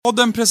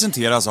Podden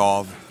presenteras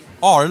av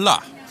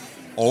Arla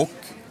och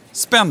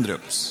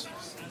Spendrups.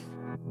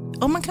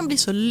 Och man kan bli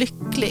så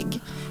lycklig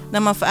när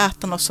man får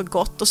äta något så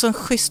gott och så en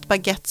schysst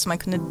baguette som man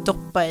kunde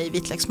doppa i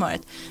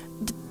vitlökssmöret.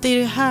 Det är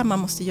det här man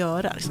måste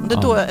göra. Liksom. Det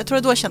är då, jag tror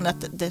då jag kände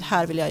att det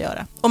här vill jag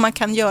göra. Och man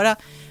kan göra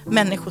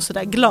människor så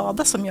där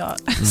glada som jag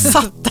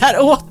satt där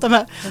åt de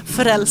här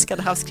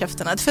förälskade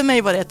havskräftorna. För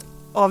mig var det ett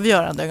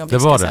avgörande ögonblick.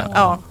 Det var det?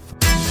 Ja.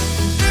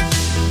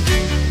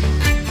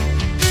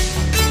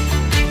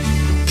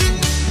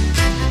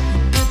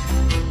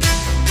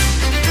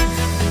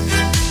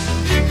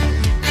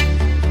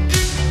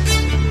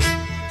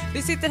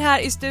 Vi sitter här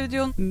i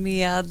studion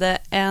med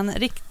en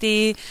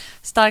riktigt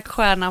stark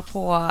stjärna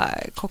på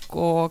kock-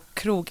 och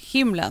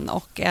kroghimlen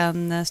och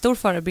en stor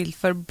förebild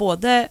för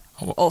både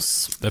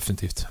oss.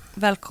 Definitivt.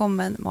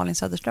 Välkommen Malin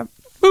Söderström.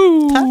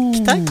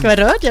 Tack. Vad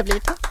rörd jag blir.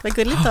 Tack. Vad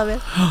gulligt av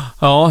er.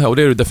 Ja, och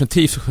det är ju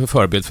definitivt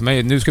förebild för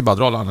mig. Nu ska jag bara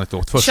dra landet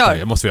åt först. Kör.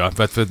 Jag måste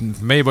göra.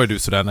 För mig var ju du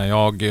sådär när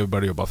jag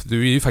började jobba.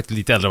 Du är ju faktiskt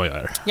lite äldre än vad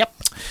jag är.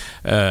 Japp.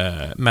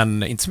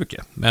 Men inte så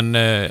mycket.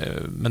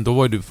 Men då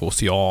var ju du på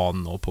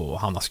Ocean och på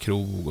Hannas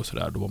krog och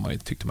sådär. Då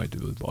tyckte man ju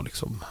du var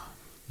liksom...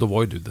 Då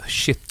var ju du the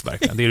shit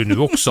verkligen. Det är du nu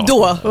också.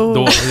 Då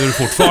är du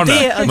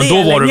fortfarande. Men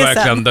då var du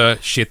verkligen the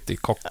shit i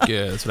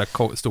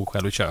stod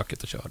själv i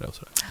köket och körde och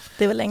sådär.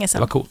 Det var länge sedan.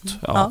 Det var coolt.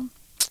 Ja.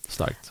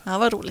 Starkt. Ja,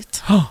 vad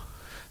roligt.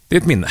 Det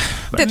är ett minne.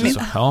 Verkligen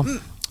så. Ja.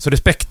 Så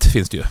respekt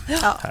finns det ju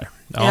här.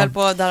 Jag höll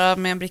på där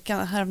med en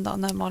bricka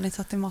häromdagen när Malin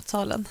satt i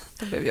matsalen.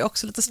 Då blev jag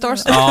också lite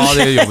starstruck. Ja,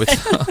 det är jobbigt.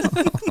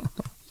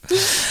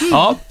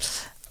 Ja,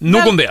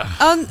 nog om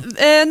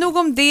det. Nog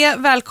om det.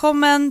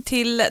 Välkommen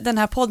till den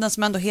här podden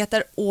som ändå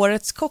heter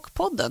Årets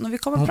kockpodden. Och vi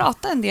kommer att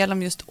prata en del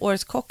om just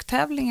Årets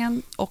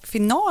kocktävlingen och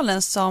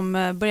finalen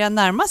som börjar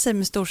närma sig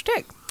med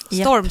storsteg.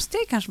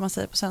 Stormsteg kanske man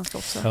säger på svenska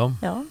också.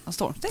 Ja.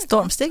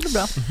 Stormsteg är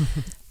bra.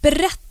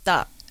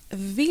 Berätta,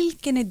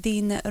 vilken är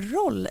din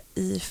roll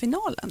i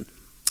finalen?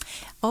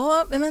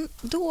 Ja, men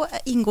då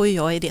ingår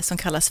jag i det som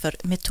kallas för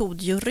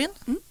metodjuryn.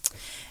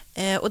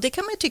 Och det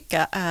kan man ju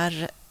tycka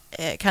är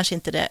kanske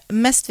inte det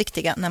mest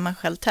viktiga när man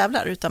själv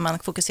tävlar, utan man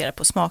fokuserar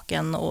på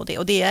smaken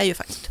och det är ju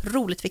faktiskt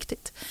roligt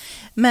viktigt.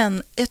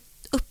 Men jag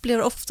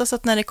upplever oftast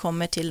att när det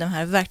kommer till de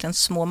här verkligen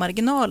små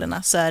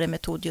marginalerna så är det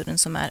metodjuryn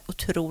som är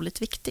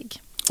otroligt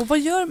viktig. Och vad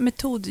gör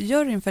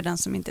metodjuryn för den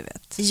som inte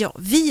vet? Ja,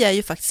 vi är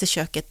ju faktiskt i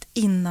köket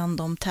innan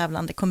de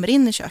tävlande kommer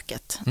in i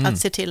köket. Att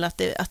se till att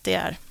det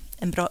är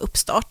en bra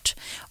uppstart.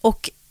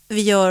 Och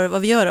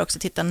vad vi gör är också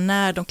att titta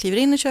när de kliver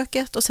in i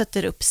köket och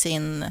sätter upp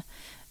sin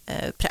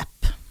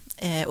prepp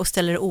och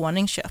ställer i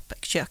ordning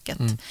köket.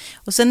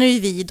 Och sen är det ju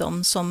vi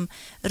de som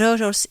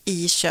rör oss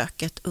i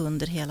köket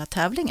under hela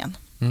tävlingen.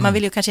 Man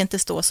vill ju kanske inte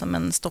stå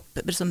som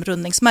som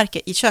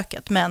rundningsmärke i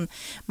köket, men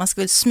man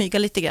ska väl smyga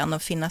lite grann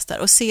och finnas där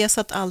och se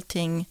så att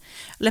allting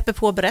löper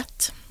på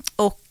brett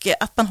och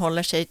att man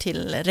håller sig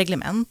till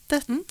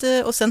reglementet.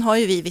 Och sen har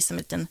ju vi vissa en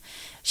liten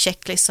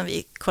checklist som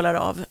vi kollar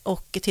av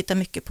och tittar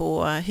mycket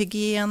på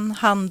hygien,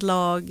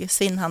 handlag,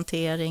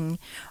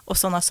 svinhantering och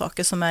sådana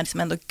saker som är liksom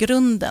ändå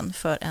grunden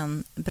för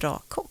en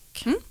bra kock.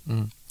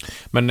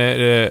 Men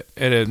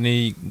är det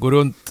ni går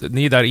runt,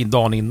 ni är där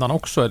dagen innan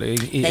också? Är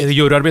det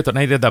juryarbete?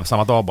 Nej, det är där på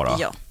samma dag bara.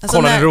 Ja. Alltså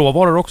kollar ni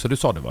råvaror också? Du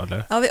sa det, va?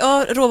 Eller? Ja, vi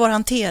har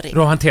råvaruhantering.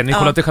 Ni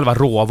kollar inte själva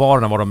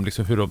råvarorna, vad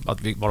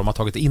de har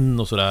tagit in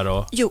och sådär?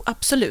 Och... Jo,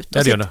 absolut.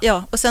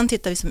 Och sen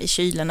tittar vi som i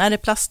kylen. Är det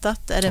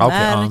plastat? Är det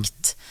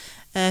märkt?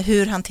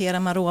 Hur hanterar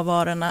man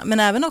råvarorna? Men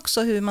även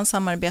också hur man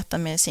samarbetar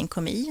med sin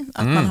komi.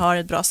 Att man har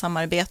ett bra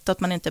samarbete, att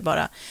man inte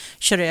bara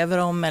kör över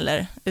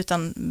dem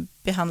utan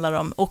behandlar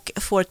dem och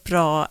får ett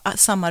bra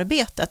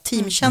samarbete. Att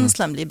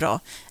teamkänslan blir bra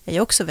är ju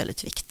också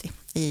väldigt viktig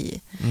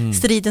i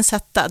stridens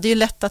hetta. Det är ju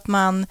lätt att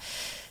man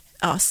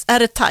är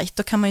det tajt,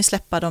 då kan man ju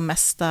släppa de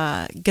mesta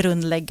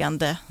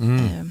grundläggande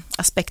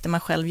aspekter man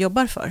själv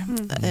jobbar för.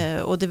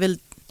 Och det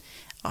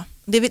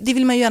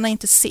vill man ju gärna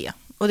inte se.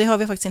 Och det har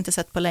vi faktiskt inte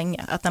sett på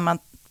länge. Att när man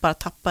bara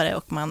tappar det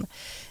och man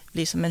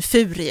blir som en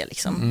furie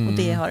liksom. Och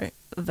det har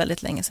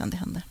väldigt länge sedan det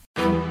hände.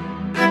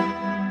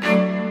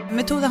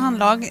 Metod och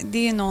handlag,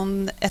 det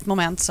är ett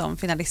moment som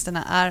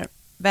finalisterna är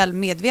väl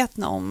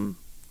medvetna om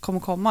kommer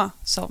komma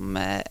som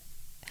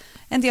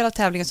en del av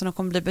tävlingen som de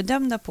kommer bli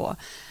bedömda på.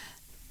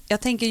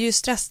 Jag tänker ju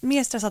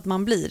mer stressad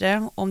man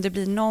blir om det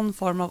blir någon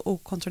form av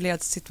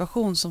okontrollerad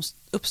situation som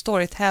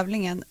uppstår i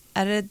tävlingen.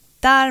 Är det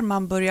där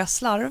man börjar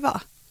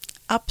slarva?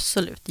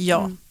 Absolut,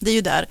 ja. Det är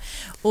ju där.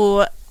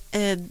 Och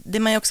det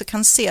man ju också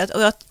kan se,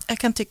 och jag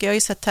har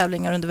ju sett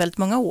tävlingar under väldigt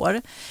många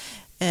år,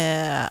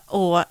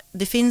 och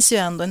det finns ju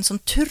ändå en sån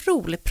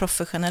otrolig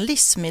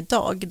professionalism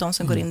idag, de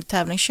som går in i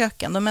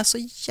tävlingsköken. De är så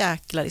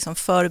jäkla liksom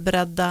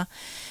förberedda.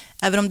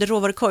 Även om det är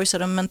råvarukorg så är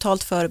de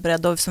mentalt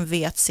förberedda och som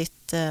vet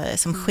sitt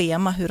som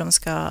schema hur de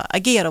ska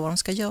agera och vad de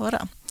ska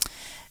göra.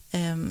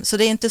 Så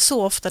det är inte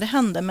så ofta det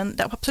händer, men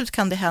absolut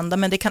kan det hända,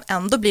 men det kan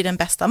ändå bli den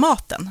bästa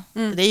maten.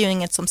 Det är ju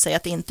inget som säger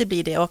att det inte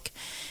blir det, och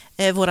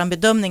våran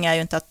bedömning är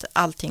ju inte att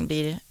allting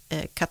blir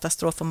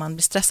katastrof om man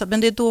blir stressad,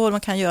 men det är då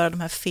man kan göra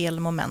de här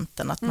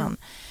felmomenten, att man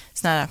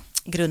såna här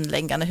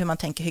grundläggande, hur man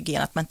tänker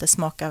hygien, att man inte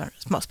smakar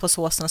på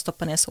såsen och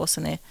stoppar ner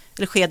såsen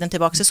eller skeden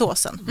tillbaka i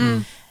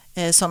såsen.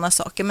 Sådana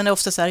saker. Men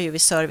ofta så är det ju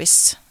vid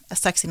service,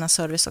 strax innan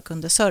service och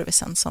under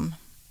servicen som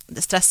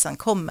stressen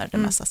kommer,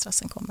 den mesta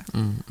stressen kommer.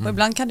 Och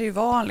ibland kan det ju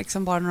vara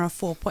liksom bara några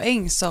få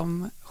poäng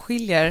som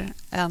skiljer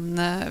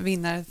en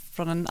vinnare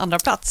från en andra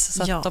plats.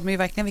 Så att de är ju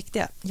verkligen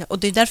viktiga. Ja, och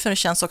det är därför det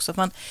känns också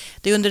att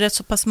det är under rätt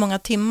så pass många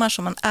timmar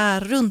som man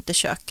är runt i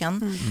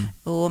köken.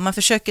 Och man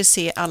försöker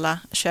se alla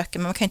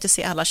köken, men man kan inte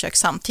se alla kök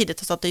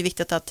samtidigt. Så att det är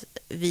viktigt att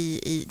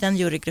vi i den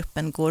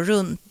jurygruppen går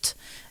runt,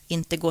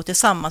 inte gå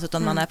tillsammans,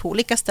 utan man är på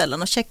olika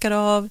ställen och checkar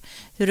av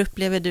hur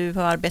upplever du,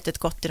 har arbetet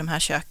gått i de här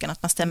köken,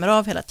 att man stämmer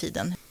av hela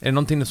tiden. Är det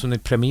någonting som ni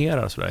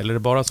premierar sådär, eller är det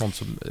bara sånt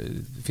som,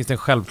 finns det en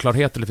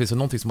självklarhet eller finns det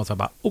någonting som man säger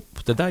bara,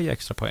 det där ger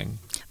extra poäng?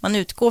 Man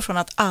utgår från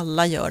att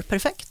alla gör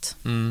perfekt.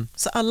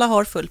 Så alla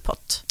har full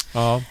pott.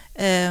 Ja.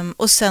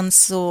 Och sen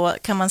så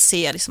kan man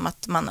se liksom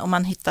att om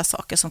man hittar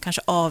saker som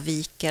kanske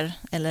avviker,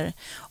 eller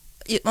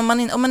om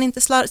man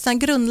inte sådär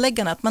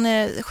grundläggande, att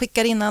man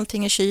skickar in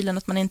allting i kylen,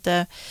 att man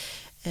inte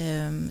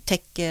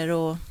täcker,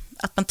 och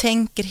att man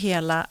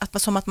tänker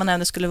som att man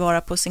ändå skulle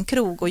vara på sin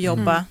krog och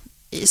jobba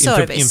i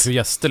service. Inför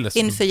gäster. Liksom.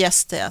 Inför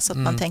gäster, så att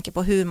man tänker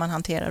på hur man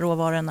hanterar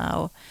råvarorna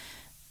och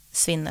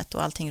svinnet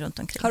och allting runt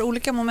omkring. Har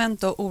olika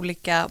moment och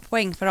olika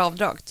poäng för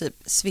avdrag, typ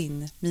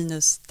svinn,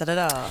 minus,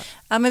 dadada.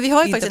 Ja, men vi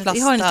har ju faktiskt vi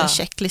har en liten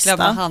checklista.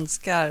 Glömma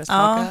handskar,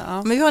 smaka.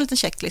 Ja, men vi har en liten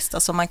checklista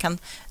som man kan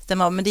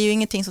stämma av, men det är ju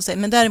ingenting som säger,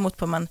 men däremot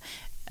på man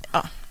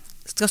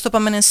ska stoppa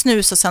med en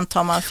snus och sen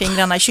tar man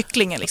fingrarna i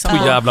kycklingen liksom.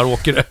 Då jävlar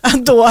åker det.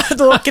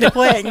 då åker det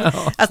poäng.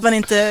 Att man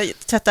inte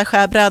tvättar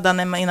skärbrädan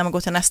innan man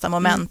går till nästa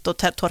moment och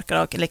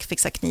torkar eller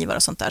fixar knivar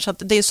och sånt där. Så att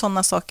det är ju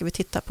sådana saker vi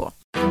tittar på.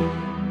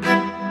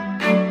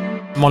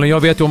 Malin, jag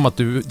vet ju om att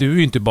du är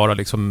ju inte bara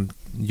liksom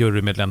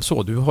jurymedlem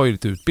så. Du har ju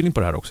lite utbildning på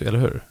det här också, eller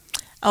hur?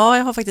 Ja,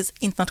 jag har faktiskt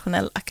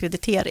internationell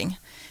akkreditering.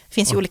 Det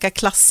finns ju olika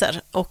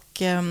klasser,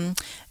 och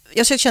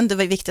jag kände det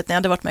var viktigt när jag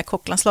hade varit med i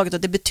kocklandslaget, och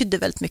det betydde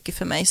väldigt mycket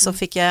för mig. Så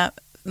fick jag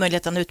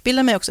möjligheten att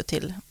utbilda mig också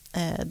till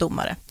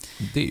domare.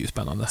 Det är ju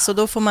spännande. Så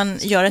då får man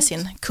göra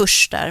sin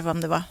kurs där,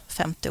 om det var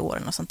 50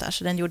 åren och sånt där.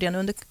 Så den gjorde jag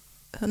under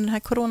den här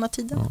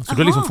coronatiden. Ja, så du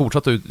har liksom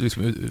fortsatt att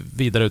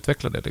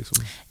vidareutveckla det?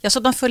 Liksom. Ja, så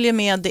att man följer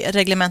med det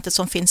reglementet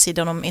som finns i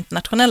de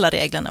internationella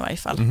reglerna i varje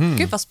fall.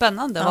 Gud vad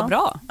spännande, vad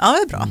bra. Ja,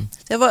 det är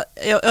bra.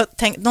 Jag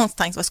tänkte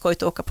någonstans var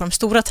skojigt att åka på de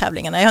stora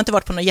tävlingarna. Jag har inte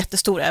varit på några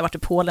jättestora, jag har varit i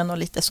Polen och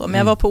lite så. Men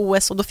jag var på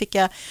OS och då fick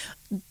jag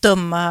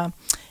döma...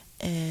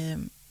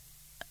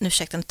 nu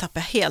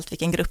tappar jag helt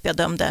vilken grupp jag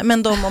dömde.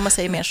 Men om man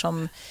säger mer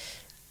som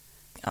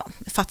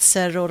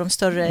fatser och de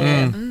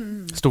större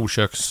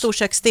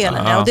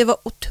storköksdelen. Ja. Och det var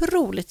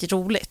otroligt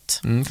roligt.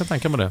 Kan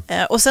tänka mig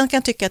det. Och sen kan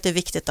jag tycka att det är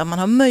viktigt att man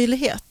har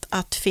möjlighet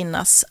att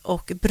finnas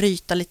och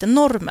bryta lite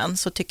normen.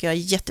 Så tycker jag är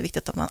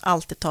jätteviktigt att man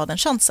alltid tar den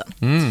chansen.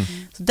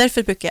 Så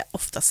därför brukar jag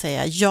ofta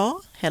säga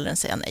ja hellre än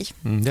säga nej.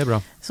 Det är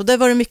bra. Så där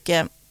var det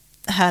mycket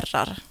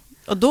herrar.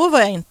 Och då var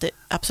jag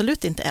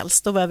absolut inte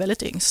äldst, då var jag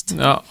väldigt yngst.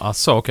 Ja,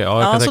 alltså okej.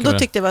 Okay. Ja, så då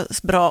tyckte jag det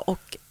var bra,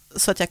 och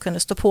så att jag kunde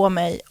stå på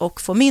mig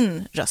och få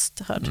min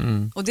röst hörd.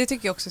 Och det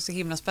tycker jag också är så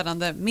himla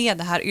spännande med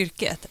det här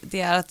yrket.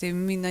 Det är att det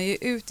mynnar ju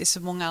ut i så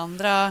många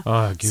andra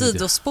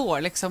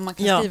sidospår. Liksom man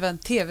kan skriva en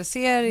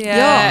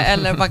tv-serie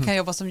eller man kan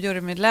jobba som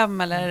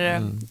jurymedlem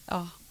eller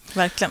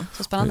verkligen.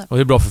 Så spännande. Och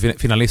det är bra för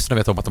finalisterna att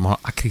veta om att de har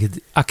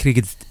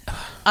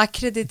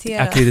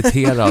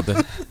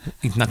akkrediterad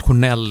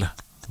internationell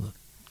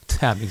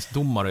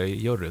tävlingsdomare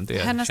i juryn.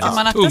 Henne ska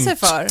man akta sig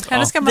för.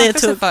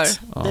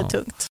 Det är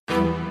tungt.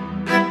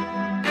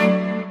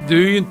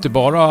 Du är ju inte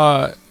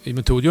bara i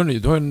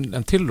metodjuryn, du har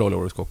en till roll i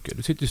Årets kock.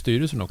 Du sitter i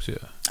styrelsen också.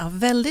 Ja,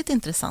 väldigt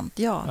intressant,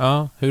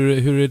 ja.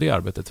 Hur är det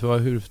arbetet?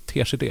 Hur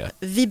ter sig det?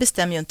 Vi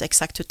bestämmer ju inte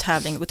exakt hur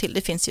tävlingen går till.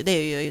 Det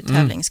är ju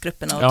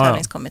tävlingsgrupperna och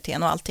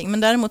tävlingskommittén och allting. Men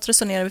däremot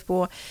resonerar vi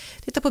på,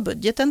 titta på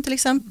budgeten till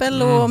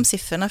exempel, och om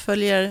siffrorna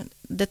följer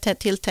det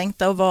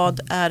tilltänkta, och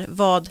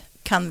vad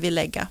kan vi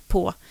lägga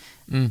på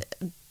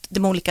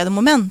de olika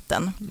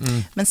momenten.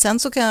 Men sen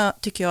så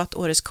tycker jag att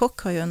Årets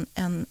kock har ju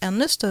en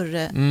ännu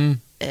större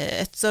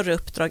ett större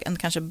uppdrag än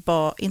kanske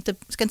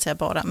ska inte säga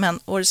bara, men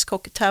Årets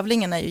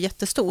kock-tävlingen är ju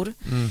jättestor.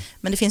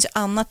 Men det finns ju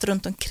annat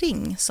runt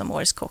omkring som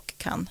Årets kock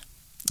kan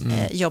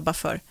jobba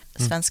för.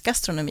 Svensk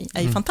gastronomi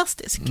är ju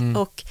fantastisk.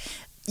 Och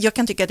jag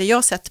kan tycka att det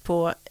jag sett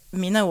på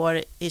mina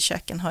år i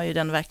köken har ju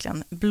den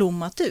verkligen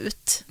blommat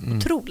ut.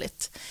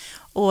 Otroligt.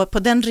 Och på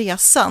den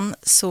resan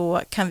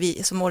så kan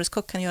vi som Årets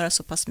kock kan göra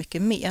så pass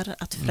mycket mer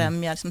att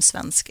främja liksom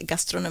svensk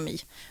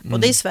gastronomi.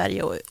 Både i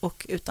Sverige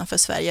och utanför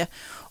Sverige.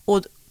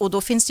 Och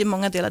då finns det ju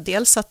många delar.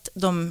 Dels att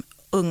de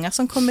unga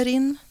som kommer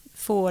in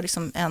får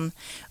liksom en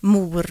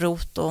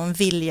morot och en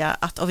vilja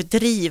av ett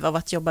driv av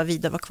att jobba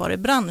vidare och vara kvar i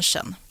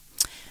branschen.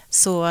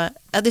 Så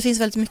det finns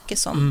väldigt mycket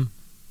som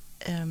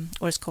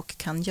Årets kock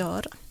kan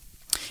göra.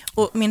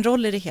 Och min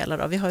roll i det hela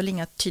då, vi har ju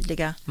inga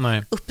tydliga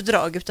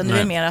uppdrag, utan det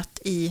är mer att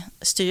i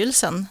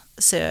styrelsen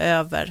se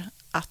över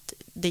att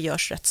det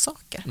görs rätt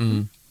saker.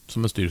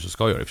 Som en styrelse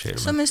ska göra i och för sig.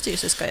 Som en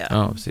styrelse ska göra.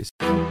 Ja, precis.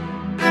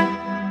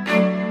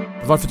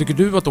 varför tycker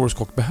du att Årets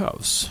kock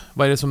behövs?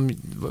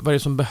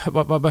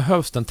 Vad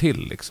behövs den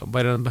till liksom? Vad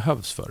är det den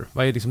behövs för?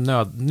 Vad är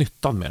liksom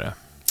nyttan med det?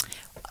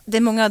 Det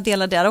är många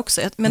delar där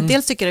också. Men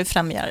dels tycker jag det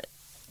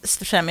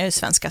främjar ju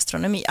svensk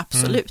gastronomi,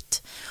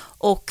 absolut.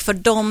 Och för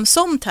de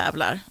som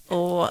tävlar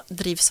och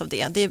drivs av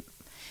det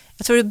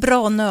jag tror det är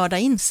bra att nörda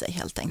in sig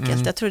helt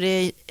enkelt. Jag tror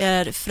det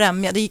är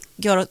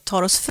det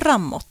tar oss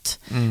framåt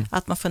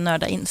att man får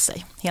nörda in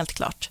sig, helt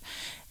klart.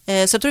 Så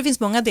jag tror det finns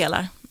många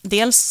delar.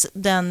 Dels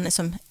den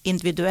liksom,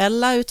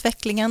 individuella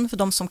utvecklingen för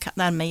de som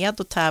är med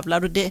och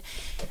tävlar. Och det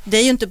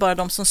är ju inte bara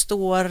de som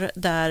står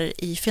där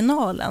i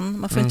finalen.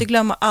 Man får inte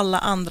glömma alla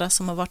andra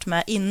som har varit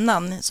med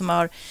innan, som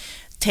har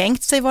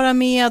tänkt sig vara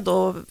med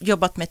och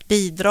jobbat med ett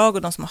bidrag,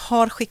 och de som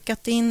har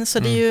skickat in. Så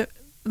det är ju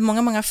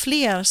många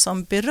fler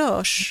som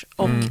berörs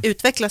och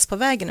utvecklas på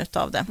vägen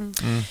utav det.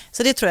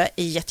 Så det tror jag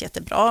är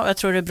jättebra. Jag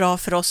tror det är bra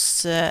för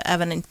oss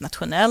även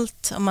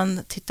internationellt. Om man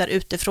tittar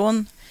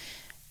utifrån,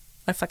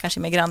 i alla fall kanske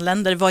med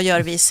grannländer, vad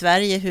gör vi i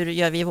Sverige? Hur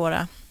gör vi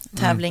våra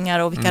tävlingar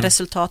och vilka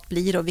resultat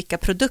blir och vilka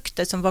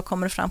produkter som vad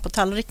kommer fram på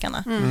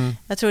tallrikarna?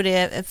 Jag tror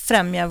det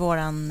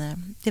främjar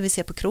det vi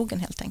ser på krogen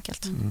helt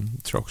enkelt. Tror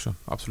jag också,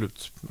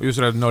 absolut. Just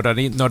det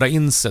där nörda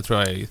in sig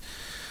tror jag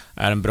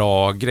är en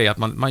bra grej. Att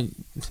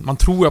man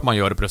tror att man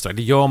gör det på restaurang.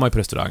 Det gör man ju på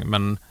restaurang,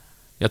 men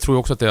jag tror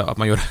också att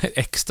man gör det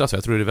extra, så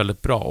jag tror det är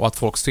väldigt bra. Och att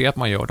folk ser att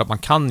man gör det, att man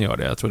kan göra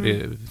det. Jag tror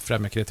det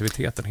främjar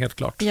kreativiteten, helt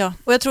klart. Ja,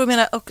 och jag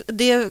tror och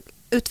det är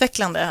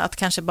utvecklande att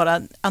kanske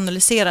bara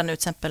analysera nu till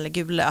exempel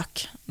gul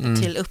lök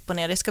till upp och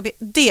ner.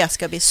 Det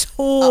ska bli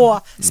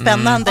så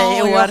spännande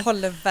i år. Jag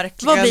håller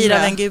verkligen vad blir det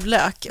av en gul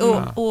lök?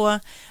 Och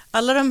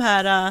alla de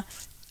här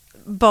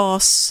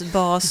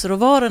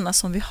basråvarorna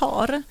som vi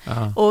har,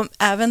 och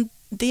även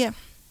det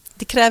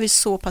kräver ju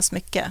så pass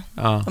mycket.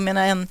 Jag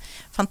menar, en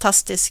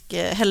fantastisk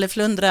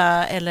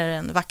hälleflundra eller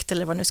en vakt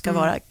eller vad det nu ska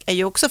vara är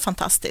ju också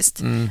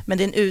fantastiskt. Men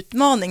det är en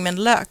utmaning med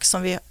en lök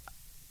som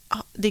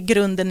det är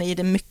grunden i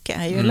det mycket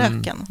är ju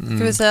löken.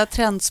 Ska vi säga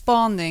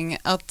trendspaning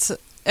att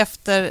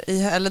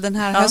eller den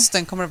här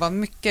hösten kommer det vara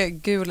mycket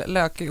gul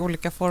lök i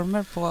olika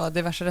former på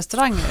diverse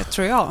restauranger,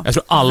 tror jag. Jag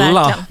tror alla,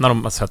 verkligen, när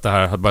de har sett det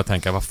här, har börjat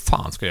tänka, vad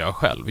fan ska jag göra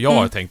själv? Jag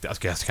har tänkt,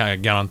 jag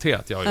kan garantera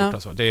att jag har gjort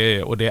alltså.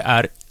 Och det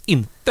är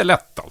inte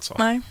lätt alltså.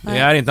 Nej. Det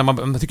är inte,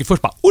 man tycker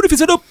först bara, det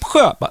finns en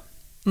uppsjö!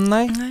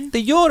 Nej, det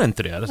gör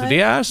inte det. Alltså,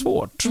 det är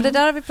svårt. Det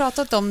där har vi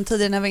pratat om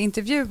tidigare när vi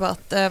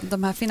intervjuat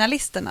de här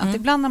finalisterna. Att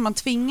ibland när man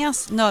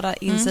tvingas nörda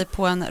in sig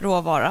på en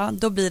råvara,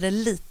 då blir det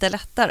lite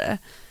lättare.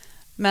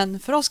 Men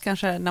för oss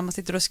kanske, när man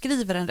sitter och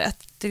skriver en rätt,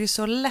 det är ju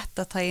så lätt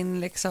att ta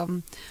in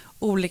liksom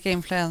olika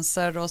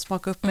influenser och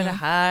smaka upp med det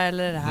här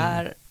eller det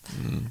här.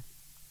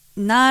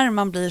 När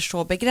man blir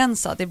så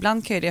begränsad,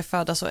 ibland kan ju det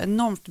föda så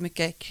enormt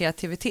mycket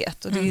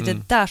kreativitet. Och det är ju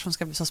det där som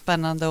ska bli så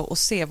spännande att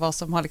se vad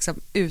som har liksom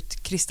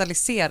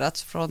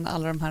utkristalliserats från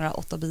alla de här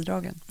 8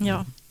 bidragen.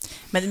 Ja,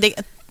 men det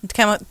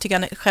kan man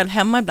tycka själv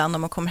hemma ibland,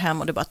 om man kommer hem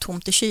och det är bara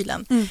tomt i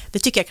kylen. Det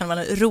tycker jag kan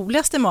vara den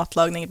roligaste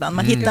matlagning ibland.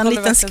 Man hittar en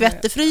liten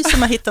skvättefrys och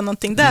man hittar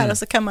någonting där och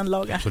så kan man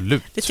laga.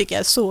 Absolut. Det tycker jag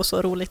är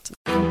så roligt.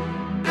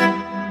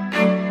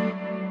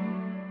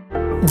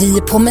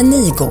 Vi på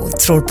Menigo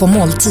tror på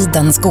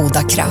måltidens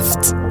goda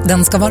kraft.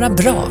 Den ska vara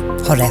bra,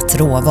 ha rätt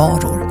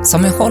råvaror,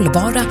 som är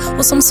hållbara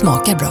och som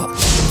smakar bra.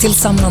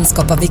 Tillsammans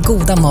skapar vi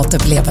goda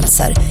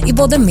matupplevelser i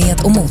både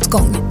med- och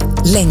motgång.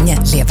 Länge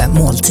lever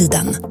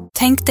måltiden.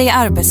 Tänk dig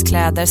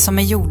arbetskläder som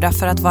är gjorda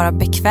för att vara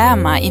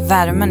bekväma i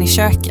värmen i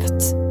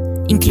köket.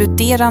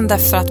 Inkluderande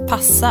för att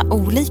passa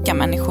olika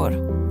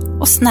människor.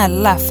 Och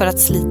snälla för att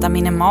slita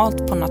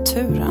minimalt på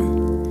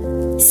naturen.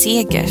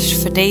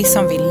 Segers för dig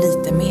som vill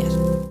lite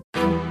mer.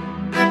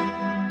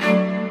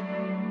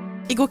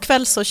 Igår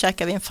kväll så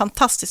käkade vi en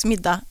fantastisk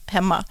middag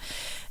hemma.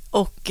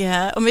 Och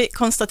om vi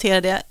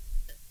konstaterar det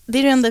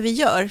är det enda vi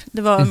gör.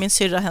 Det var min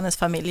syrra och hennes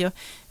familj. Och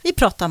vi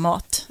pratar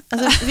mat.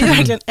 Alltså, vi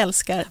verkligen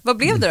älskar. Vad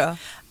blev det då?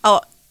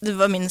 Ja, det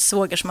var min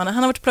svågersman. Han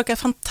har varit och plockat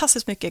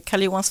fantastiskt mycket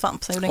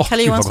karljohansvamp. Han gjorde en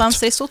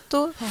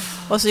karljohansvampsrisotto.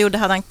 Och så hade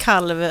han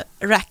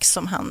kalvrack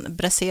som han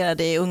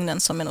bräserade i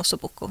ugnen som en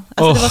ossobuco.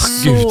 Alltså,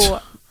 det var så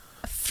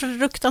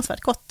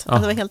fruktansvärt gott.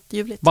 Alltså, det var helt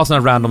ljuvligt. Bara sån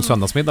här random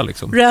söndagsmiddag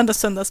liksom. Random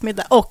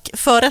söndagsmiddag. Och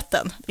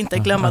förrätten, inte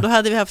glömma, då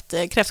hade vi haft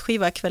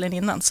kräftskiva kvällen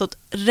innan. Så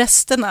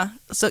resterna,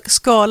 så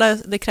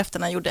skalade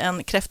kräftorna, gjorde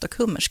en kräft- och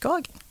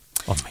hummerskag.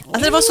 Alltså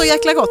det var så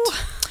jäkla gott.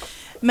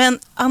 Men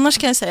annars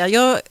kan jag säga,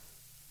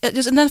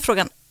 just den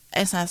frågan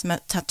är så här som är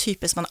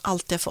typiskt man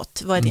alltid har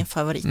fått. Vad är din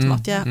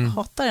favoritmat? Jag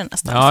hatar den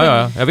nästan.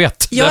 Ja, jag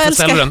vet. Jag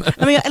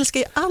älskar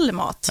ju all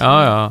mat.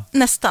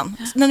 Nästan.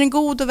 När den är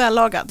god och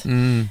vällagad.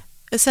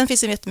 Sen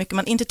finns det jättemycket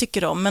man inte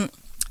tycker om, men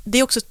det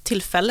är också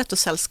tillfället och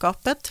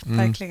sällskapet.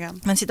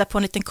 Verkligen. Men sitta på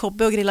en liten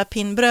kobbe och grilla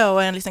pinnbröd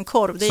och en liten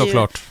korv, det är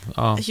ju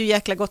hur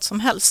jäkla gott som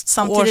helst.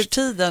 Samtidigt,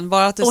 årstiden,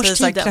 bara att du säger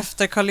så här,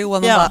 kräftor,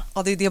 karljohan,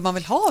 det är det man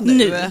vill ha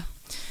nu.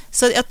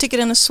 Så jag tycker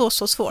den är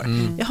så svår.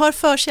 Jag har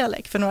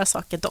förkärlek för några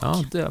saker dock.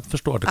 Ja, jag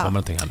förstår att det kommer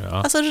någonting här nu.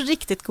 Alltså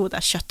riktigt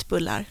goda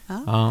köttbullar.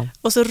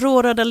 Och så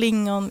råröda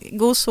lingon,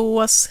 god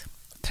sås,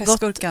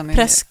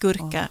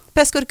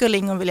 Pressgurka och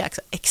lingon vill jag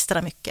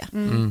extra mycket.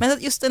 Men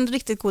just en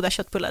riktigt goda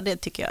köttbullar, det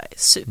tycker jag är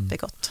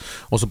supergott.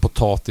 Och så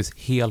potatis,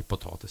 hel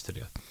potatis till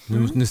det.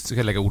 Nu ska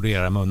jag lägga ord i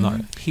era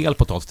munnar. Hel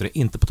potatis till det,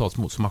 inte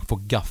potatismos, så man får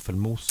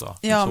gaffelmosa.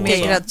 Ja,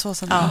 med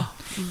gräddsåsen. Ja.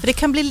 För det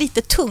kan bli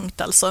lite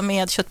tungt alltså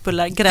med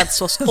köttbullar,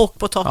 gräddsås och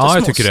potatismos. Ja,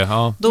 jag tycker det.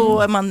 Ja. Då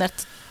är man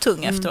rätt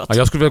tung efteråt. Ja,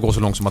 jag skulle vilja gå så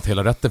långt som att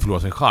hela rätten förlorar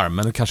sin charm,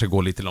 men det kanske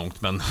går lite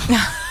långt, men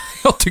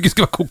jag tycker det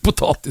ska vara kokt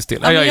potatis till.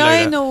 Ja, jag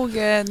är nog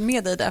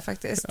med dig där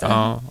faktiskt.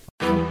 Ja.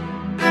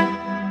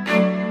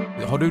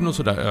 Har du någon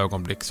sådär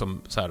ögonblick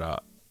som så här,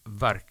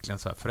 verkligen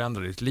så här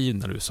förändrade ditt liv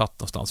när du satt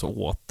någonstans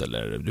och åt,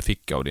 eller du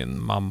fick av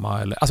din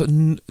mamma, eller alltså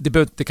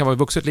det kan vara i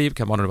vuxet liv,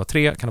 kan vara när du var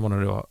 3, kan det vara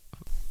när du var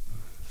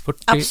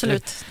 40?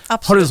 Absolut.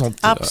 Har du sånt?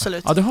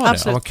 Absolut. Ja, du har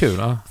det. Ja, vad kul.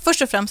 Ja.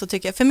 Först och främst så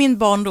tycker jag, för min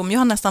barndom, jag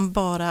har nästan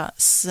bara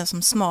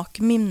som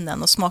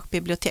smakminnen och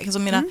smakbibliotek. Alltså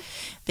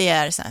det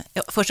är så här,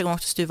 första gången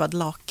jag stuvad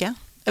lake.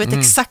 Jag vet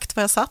exakt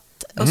var jag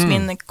satt hos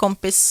min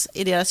kompis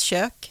i deras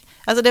kök.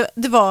 Alltså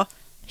det var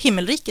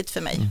himmelriket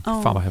för mig.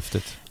 Fan vad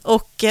häftigt.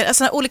 Och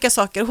alltså, olika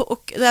saker.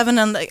 Och även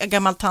en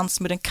gammal tant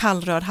som gjorde en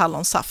kallröd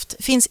hallonsaft.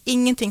 Det finns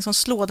ingenting som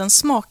slår den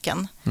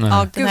smaken.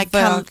 Ja, den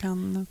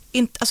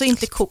här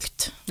inte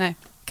kokt. Nej.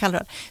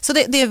 Kallröd. Så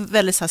det är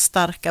väldigt så här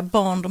starka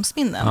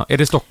barndomsminnen. Ja, är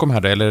det Stockholm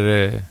här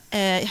eller?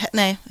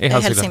 Nej,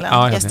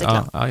 Hälsingland.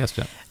 Gästrikland. Ja.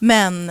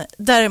 Men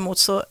däremot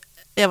så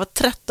jag var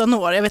 13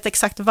 år, jag vet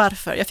exakt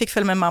varför. Jag fick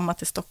följa med mamma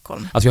till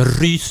Stockholm. Alltså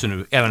jag ryser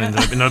nu, även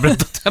när du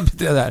berättat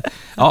det där.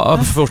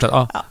 Ja, fortsätt.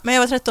 Ja. Ja, men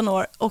jag var 13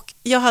 år och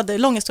jag hade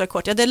lång historia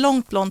kort. Jag hade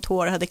långt blont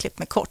hår och hade klippt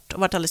mig kort och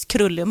varit alldeles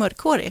krullig och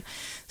mörkhårig.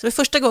 Så det var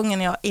första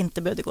gången jag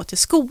inte behövde gå till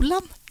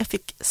skolan. Jag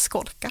fick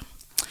skolka.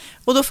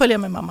 Och då följde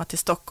jag med mamma till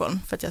Stockholm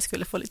för att jag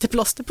skulle få lite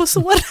plåster på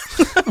sår.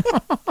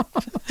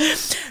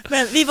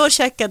 Men vi var och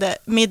käkade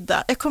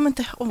middag. Jag kommer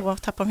inte ihåg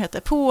vad tappar de heter.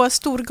 På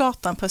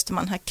Storgatan på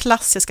Östermalm. Den här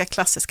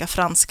klassiska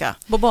franska.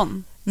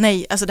 Bourbon?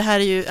 Nej, alltså det här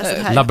är ju... Alltså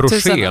det här La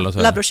Brochette eller så?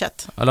 La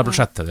Brochette. Ja, La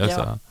Brochette, det är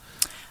så.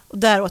 Och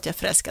där åt jag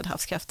förälskade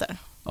havskräftor.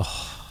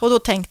 Och då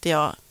tänkte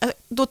jag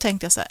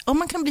så här, om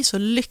man kan bli så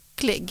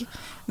lycklig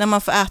när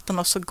man får äta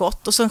något så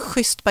gott och så en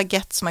schysst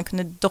baguette som man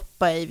kunde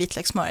doppa i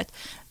vitlökssmöret.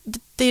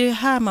 Det är det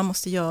här man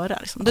måste göra.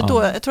 Liksom. Jag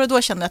tror då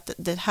jag kände att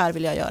det här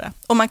vill jag göra.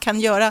 Om man kan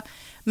göra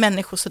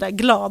människor så där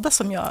glada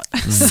som jag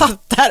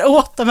satt där och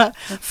åt de här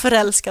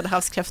förälskade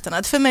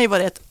havskräftorna. För mig var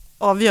det ett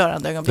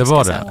avgörande ögonblick. Det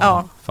var det?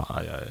 Ja.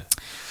 Fan,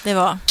 det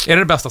var. Är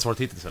det bästa svaret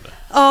hittills eller?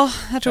 Ja,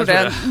 jag tror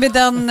det. Med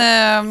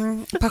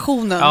den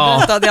passionen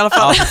berättade i alla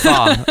fall. Ja,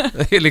 fan.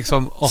 Det är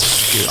liksom,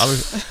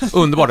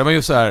 underbart. Det var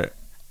ju så här,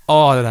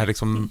 det här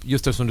liksom,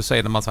 just det som du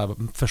säger när man så här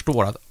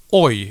förstår att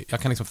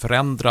jag kan liksom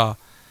förändra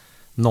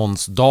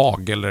någons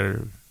dag eller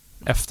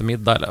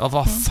eftermiddag eller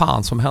vad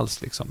fan som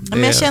helst liksom.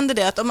 Men jag kände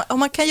det att om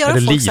man kan göra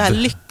folk så här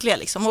lyckliga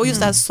liksom, och just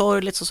det här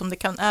sorgligt så som det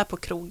kan är på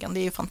krogen, det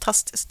är ju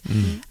fantastiskt.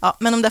 Ja,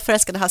 men de där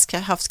förälskade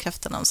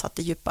havskräftorna, de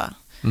satte djupa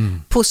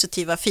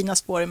positiva, fina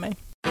spår i mig.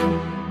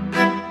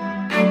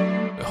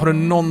 Har du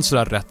någon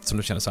sådär rätt som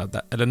du känner så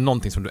här, eller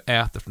någonting som du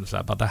äter som du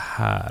säger bara det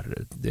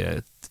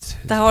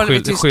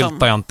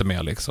skyltar jag inte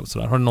med liksom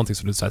sådär. Har du någonting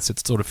som du så här,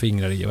 står och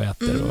fingrar i och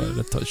äter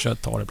och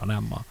kött tar det bland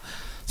hemma?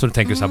 Så du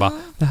tänker så här bara,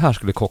 det här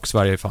skulle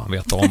Kock-Sverige fan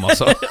veta om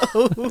alltså.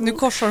 Nu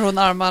korsar hon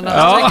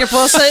armarna och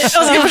trycker på sig. Jag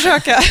ska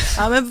försöka.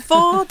 Ja, men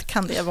vad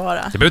kan det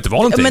vara? Det behöver inte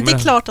vara någonting. Men det är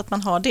klart att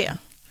man har det.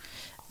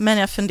 Men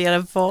jag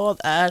funderar,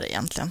 vad är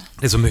egentligen?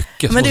 Det är så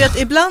mycket. Men du vet,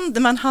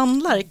 ibland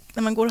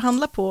när man går och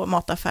handlar på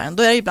mataffären,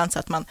 då är det ibland så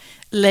att man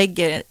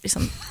lägger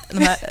liksom,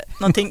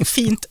 någonting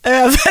fint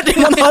över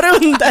det man har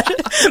under.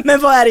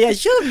 Men vad är det jag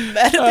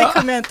gömmer? Det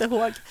kommer jag inte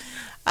ihåg.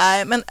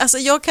 Nej, men alltså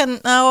det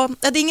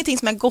är ingenting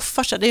som jag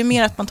goffar så. Det är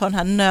mer att man tar den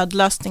här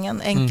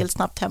nödlösningen enkelt,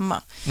 snabbt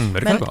hemma.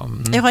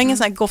 Men jag har ingen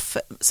sån här goff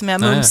som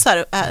jag mumsar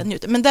och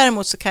njuter. Men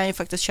däremot så kan jag ju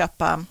faktiskt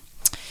köpa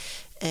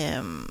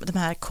de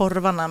här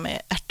korvarna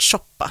med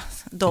ärtsoppa.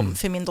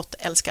 För min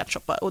dotter älskar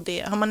ärtsoppa. Och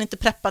det, har man inte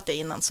preppat det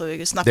innan så är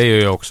det snabbt. Det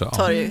gör jag också.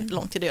 Tar det ju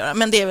lång tid att göra.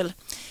 Men det är väl...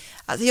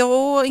 Alltså,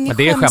 men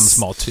det är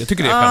skämsmat. Jag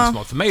tycker det är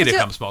skämsmat. För mig är det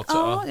skämsmat.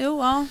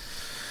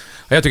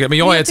 Jag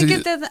tycker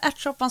inte att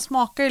ärtsoppan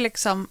smakar ju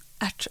liksom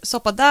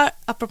ärtsoppa. Där,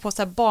 apropå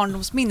så här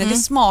barndomsminne, det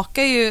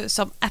smakar ju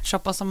som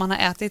ärtsoppa som man har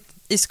ätit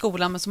i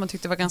skolan men som man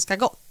tyckte var ganska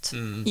gott.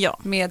 Ja.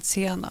 Med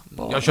senap.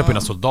 Jag köper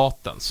den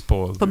soldatens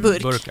på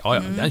burk. Ja,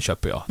 den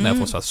köper jag när jag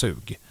får så här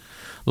sug.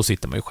 Då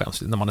sitter man ju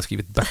skäms när man har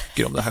skrivit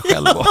böcker om det här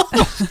själv.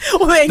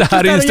 Och det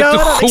här är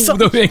institution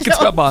liksom. Och hur enkelt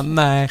jag bara,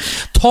 nej.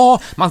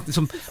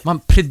 Man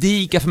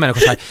predikar för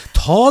människor så här,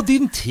 ta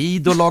din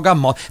tid och laga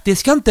mat. Det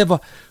ska inte vara...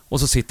 Och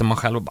så sitter man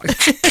själv och bara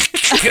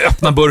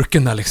öppnar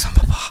burken där liksom.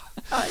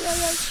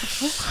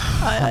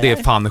 Det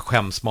är fan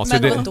skämsmat.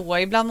 Men då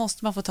ibland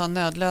måste man få ta en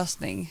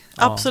nödlösning.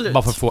 Absolut.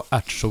 Bara för att få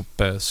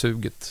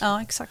ärtsopsuget.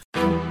 Ja, exakt.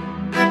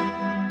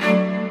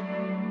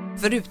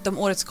 Förutom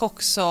Årets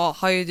kock så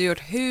har ju du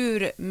gjort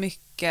hur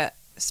mycket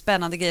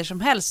spännande grejer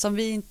som helst som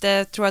vi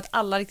inte tror att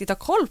alla riktigt har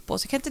koll på.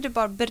 Så kan inte du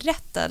bara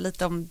berätta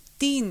lite om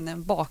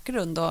din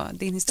bakgrund och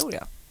din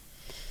historia?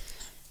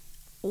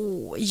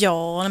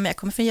 Ja, men jag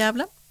kommer från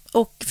Gävle.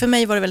 Och för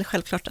mig var det väldigt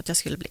självklart att jag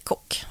skulle bli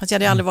kock. Alltså jag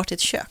hade aldrig varit i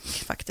ett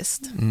kök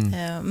faktiskt.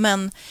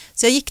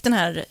 Så jag gick den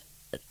här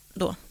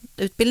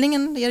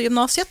utbildningen i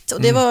gymnasiet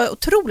och det var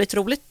otroligt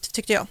roligt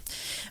tyckte jag.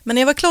 Men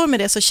när jag var klar med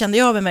det så kände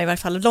jag med mig i varje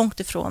fall långt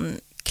ifrån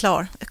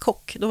klar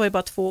kock. Då var det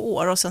bara 2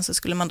 år och sen så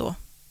skulle man då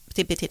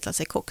betitla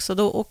sig kock. Så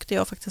då åkte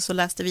jag faktiskt och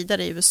läste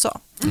vidare i USA.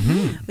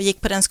 Och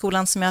gick på den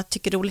skolan som jag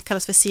tycker roligt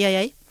kallas för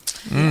CIA.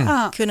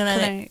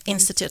 Culinary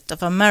Institute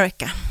of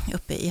America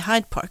uppe i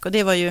Hyde Park. Och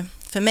det var ju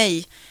för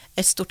mig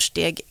ett stort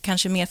steg,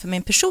 kanske mer för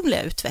min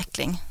personliga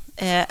utveckling.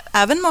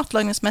 Även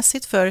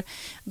matlagningsmässigt, för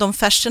de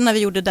färserna vi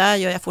gjorde där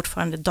gör jag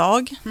fortfarande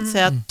idag. Så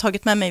jag har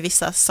tagit med mig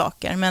vissa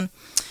saker. Men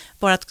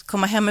bara att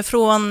komma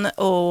hemifrån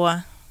och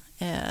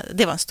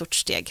det var en stort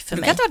steg för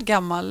mig. Du kan inte ha varit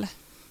gammal.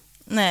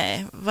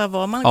 Nej, vad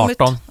var man?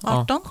 18.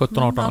 18?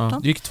 17, 18. Ja.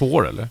 Du gick 2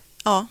 år eller?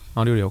 Ja.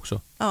 Ja, det gjorde jag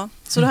också. Ja,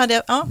 så då hade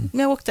jag,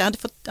 när jag åkte, jag hade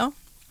fått,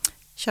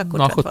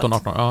 körkort. 17,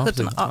 18. Ja,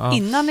 17, ja.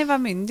 Innan ni var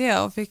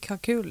myndiga och fick ha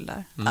kul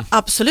där.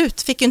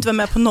 Absolut, fick ju inte vara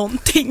med på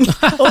någonting.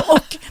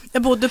 och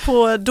jag bodde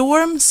på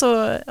dorms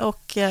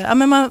och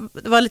men man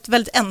var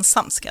väldigt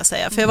ensam ska jag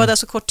säga. För jag var där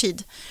så kort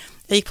tid.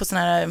 Jag gick på sån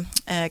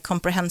här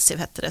comprehensive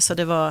hette det, så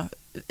det var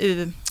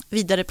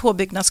vidare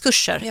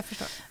påbyggnadskurser. Jag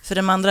förstår. För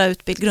de andra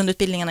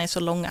grundutbildningarna är så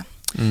långa.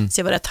 Så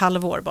jag var där ett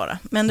halvår bara.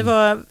 Men det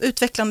var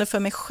utvecklande för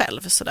mig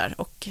själv sådär.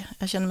 Och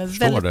jag kände mig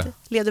väldigt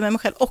ledig med mig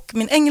själv. Och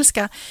min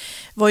engelska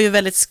var ju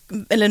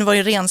det var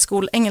ju ren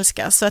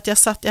skolengelska. Så att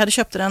jag hade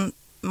köpt den,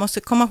 måste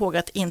komma ihåg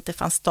att det inte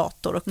fanns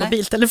dator och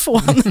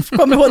mobiltelefon.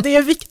 Kom ihåg, det är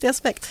en viktig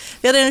aspekt.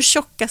 Vi hade den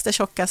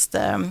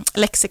tjockaste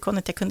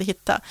lexikonet jag kunde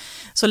hitta.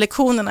 Så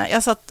lektionerna,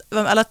 jag satt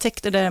alla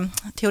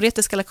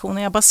teoretiska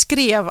lektioner, jag bara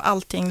skrev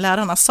allting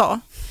lärarna sa.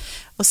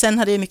 Och sen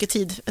hade jag mycket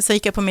tid. Så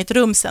gick jag på mitt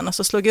rum sen och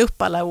så slog jag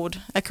upp alla ord.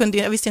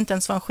 Jag visste inte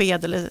ens vad en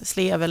sked eller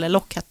slev eller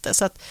lock hette.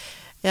 Så att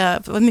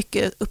det var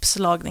mycket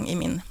uppslagning i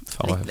min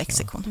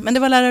lexikon. Men det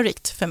var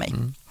lärorikt för mig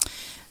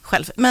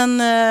själv.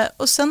 Men,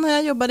 och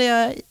sen jobbade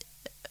jag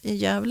i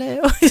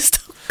Gävle och i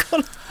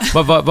Stockholm.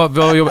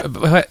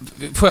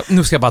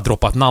 Nu ska jag bara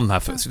droppa ett namn här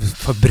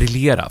för att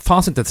briljera.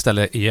 Fanns inte ett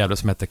ställe i Gävle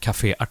som heter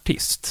Café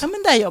Artist? Ja,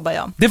 men där jobbar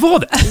jag. Det var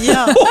det?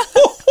 Ja.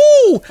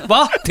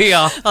 Va,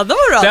 Thea? Ja, det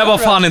var bra. Det var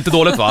fan inte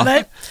dåligt, va?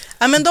 Nej.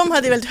 Ja, men de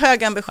hade väldigt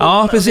höga ambitioner.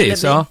 Ja,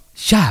 precis. Ja.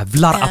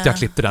 Jävlar att jag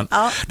klippte den.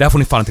 Ja. Det här får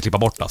ni fan inte klippa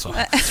bort alltså.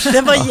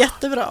 Det var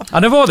jättebra. Ja,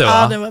 det var det,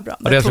 va? Ja, det var bra.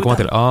 Ja, det jag ska komma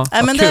till. Ja,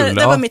 men kul,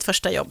 det var mitt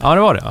första jobb. Ja,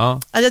 det var det.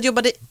 Ja. Jag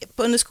jobbade,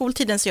 under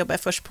skoltiden så jobbade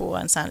jag först på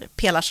en sån här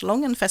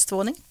pelarsalong, en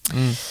festvåning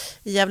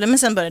i Gävle, men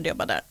sen började jag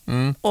jobba där.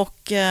 Och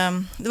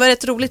det var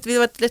rätt roligt. Vi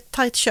var ett lite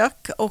tajt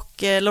kök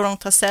och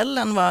Laurent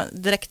Tassellen var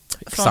direkt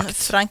från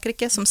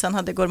Frankrike som sen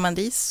hade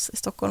gourmandis i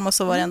Stockholm, och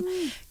så var det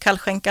en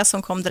kallskänka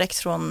som kom direkt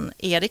från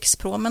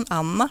Erikspromen,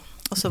 Anna.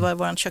 Och så var det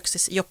vår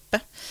köksis Joppe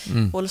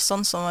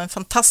Olsson som var en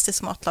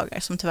fantastisk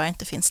matlagare som tyvärr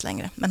inte finns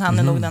längre. Men han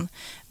är nog den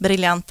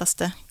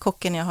briljantaste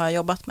kocken jag har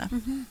jobbat med.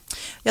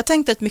 Jag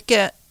tänkte att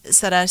mycket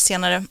så där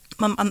senare,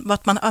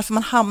 varför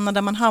man hamnar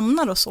där man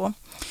hamnar och så.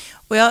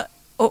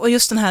 Och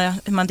just den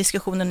här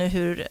diskussionen nu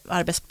hur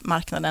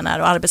arbetsmarknaden är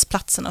och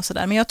arbetsplatserna och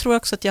sådär. Men jag tror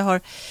också att jag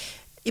har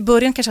i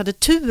början kanske hade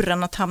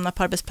turen att hamna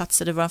på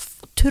arbetsplatser. Det var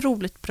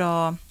otroligt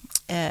bra...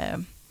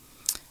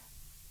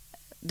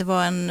 Det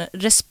var en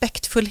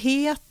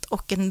respektfullhet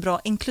och en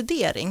bra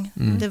inkludering.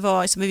 Det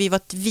var liksom, vi var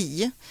ett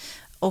vi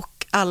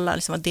och alla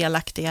liksom var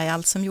delaktiga i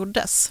allt som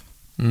gjordes.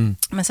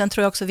 Men sen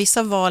tror jag också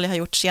vissa val jag har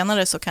gjort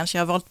senare så kanske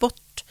jag har valt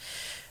bort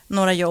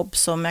några jobb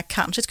som jag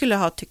kanske skulle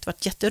ha tyckt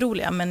varit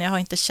jätteroliga, men jag har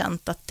inte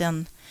känt att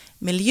den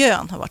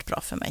miljön har varit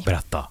bra för mig.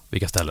 Berätta,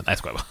 vilka ställen? Nej,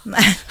 skojar bara.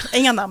 Nej,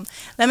 inga namn.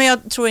 Nej, men jag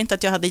tror inte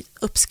att jag hade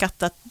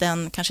uppskattat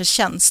den kanske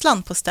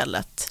känslan på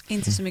stället.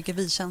 Inte så mycket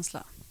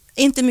vi-känsla.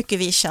 Inte mycket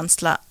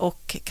vi-känsla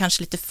och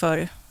kanske lite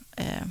för,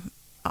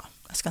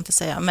 jag ska inte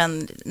säga,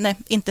 men nej,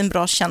 inte en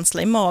bra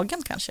känsla i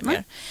magen kanske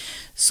mer.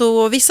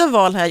 Så vissa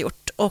val har jag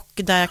gjort och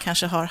där jag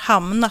kanske har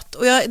hamnat.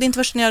 Och det är inte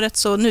först när jag är rätt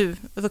så nu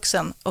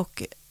vuxen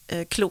och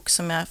klok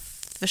som jag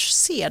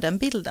förser den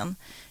bilden.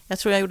 Jag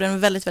tror jag gjorde den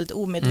väldigt, väldigt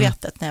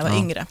omedvetet när jag var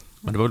yngre.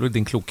 Men det var väl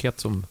din klokhet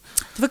som...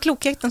 Det var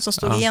klokheten som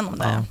stod igenom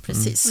där,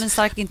 precis. Men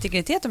stark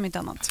integritet om inte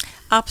annat.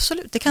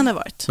 Absolut, det kan det ha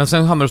varit. Men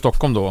sen hamnade du i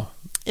Stockholm då?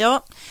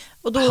 Ja.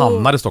 Och då,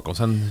 hamnade i Stockholm,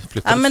 sen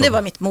flyttade men det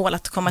var mitt mål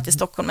att komma till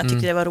Stockholm. Jag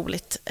tyckte det var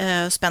roligt,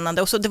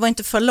 spännande. Och så det var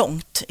inte för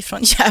långt ifrån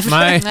Gävle.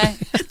 Nej.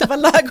 Det var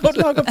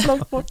lagom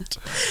långt bort.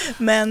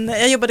 Men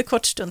jag jobbade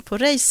kort stund på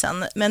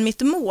racen. Men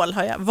mitt mål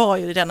var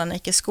ju redan när jag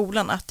gick i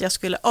skolan att jag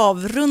skulle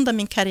avrunda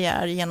min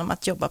karriär genom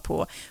att jobba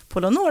på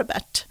Polo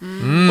Norbert.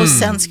 Och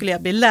sen skulle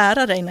jag bli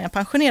lärare innan jag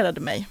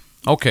pensionerade mig.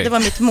 Okay. Det var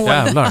mitt mål.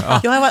 Jävlar,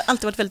 Jag har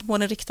alltid varit väldigt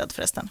målinriktad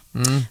förresten.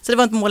 Så det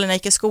var ett mål när jag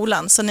gick i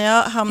skolan. Så när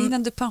jag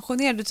innan du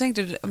pensionerade, du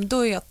tänkte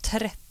då är jag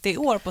 30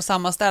 år på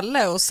samma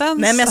ställe och sen...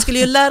 Nej, men jag skulle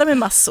ju lära mig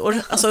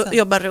massor, alltså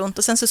jobba runt,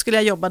 och sen så skulle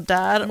jag jobba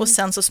där och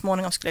sen så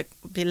småningom skulle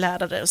jag bli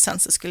lärare och sen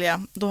så skulle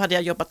jag, då hade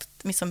jag jobbat,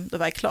 liksom, då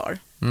var jag klar.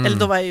 Eller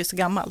då var jag ju så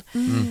gammal.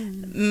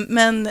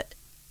 Men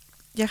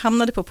jag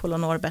hamnade på Polo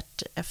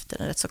Norbert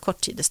efter en rätt så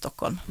kort tid i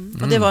Stockholm.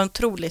 Och det var en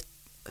otroligt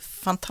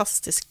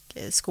fantastisk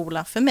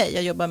skola för mig.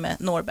 Jag jobbar med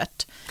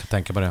Norbert. Jag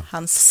tänker på det.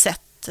 Hans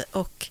sätt skratt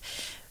och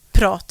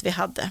prat vi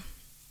hade.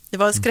 Det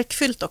var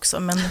skräckfyllt också,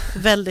 men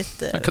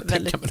väldigt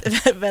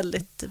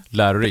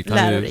lärorikt.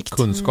 lärorikt.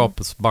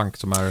 Kunskapsbank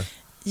som är...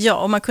 Ja,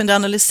 och man kunde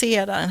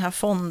analysera den här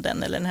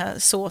fonden eller den här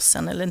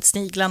såsen eller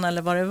sniglarna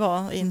eller vad det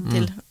var in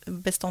till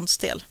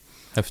beståndsdel.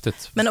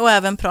 Häftigt. Men och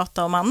även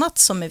prata om annat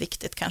som är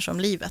viktigt, kanske om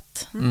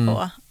livet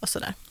och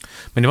sådär.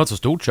 Men det var inte så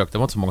stort kök, det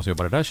var inte så många som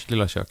jobbade i det där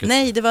lilla köket.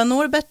 Nej, det var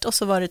Norbert och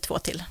så var det 2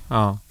 till.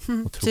 Ja,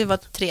 Så det var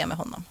 3 med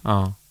honom.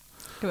 Ja.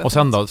 Och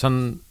sen då?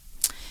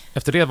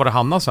 Efter det var det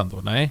Hanna sen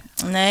då?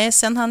 Nej,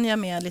 sen hann jag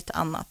med lite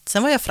annat.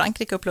 Sen var jag i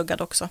Frankrike och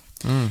pluggade också.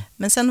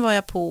 Men sen var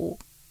jag på...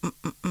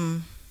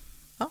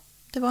 Ja,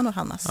 det var nog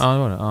Hannas. Ja, det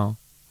var det. Ja.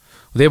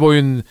 Och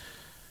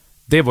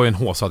det var ju en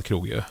håsad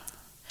krog ju.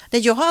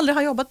 Nej, jag har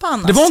aldrig jobbat på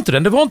Hannas. Det var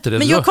inte det.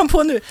 Men jag kom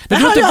på nu. Det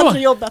har jag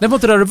aldrig jobbat. Det var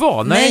inte där det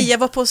var. Nej, jag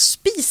var på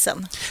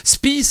Spisen.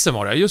 Spisen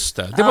var det, just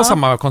det. Det var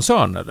samma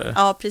koncern, eller?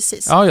 Ja,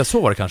 precis. Ja, jag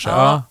såg det kanske.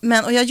 Ja.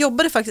 Och jag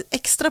jobbade faktiskt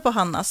extra på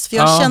Hannas. För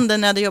jag kände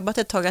när jag hade jobbat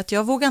ett tag att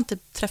jag vågade inte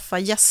träffa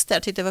gäster.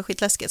 Jag tyckte det var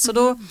skitläskigt. Så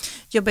då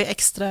jobbade jag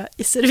extra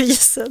i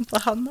servisen på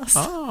Hannas.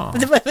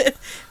 Det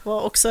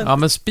var också en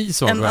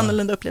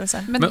annorlunda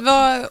upplevelse. Men det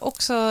var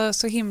också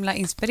så himla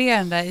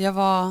inspirerande.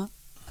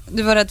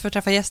 Du var rädd för att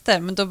träffa gäster,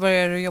 men då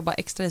började du jobba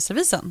extra i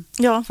servisen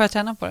för att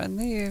träna på den.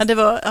 Det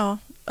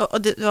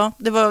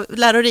det var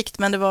lärorikt,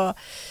 men det var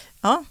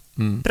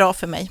bra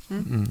för mig.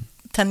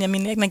 Tänja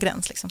min egna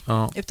gräns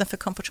liksom, utanför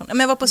comfort zone. Men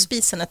jag var på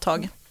Spisen ett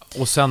tag.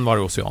 Och sen var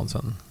det Ocean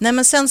sen?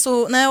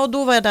 Och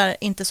då var jag där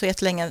inte så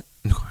jättelänge.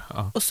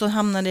 Och så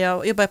hamnade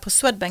jag jobbade på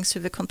Swedbanks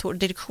huvudkontor,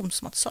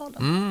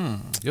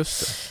 direktionsmatsalen.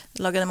 Just det.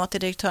 Lagade mat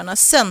till direktörerna.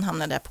 Sen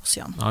hamnade jag på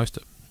Ocean. Ja, just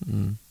det.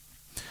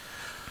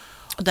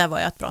 Och där var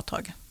jag ett bra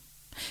tag.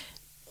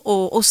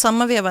 Och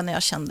samma veva när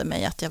jag kände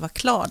mig att jag var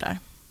klar där.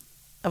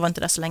 Jag var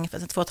inte där så länge, för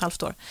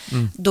 2,5 år.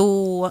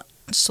 Då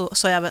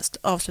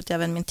avslutade jag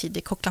även min tid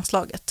i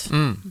kocklandslaget.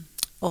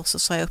 Och så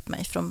sa jag upp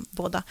mig från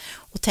båda.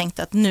 Och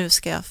tänkte att nu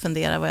ska jag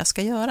fundera vad jag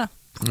ska göra.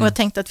 Och jag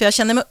tänkte att, för jag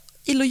kände mig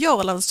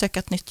illojal att söka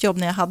ett nytt jobb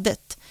när jag hade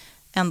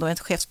ändå en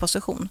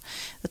chefsposition.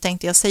 Då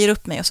tänkte jag säger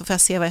upp mig och så får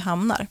jag se var jag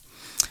hamnar.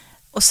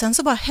 Och sen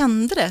så bara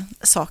hände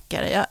det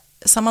saker.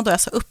 Samma dag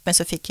jag sa upp mig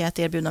så fick jag ett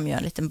erbjudande om att göra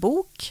en liten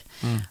bok.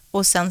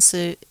 Och sen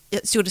så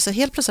gjorde så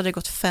helt plötsligt hade det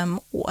gått 5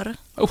 år.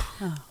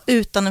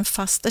 Utan en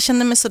fast... Jag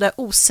kände mig så där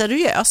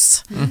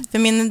oseriös. För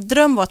min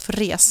dröm var att få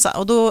resa.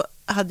 Och då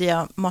hade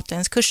jag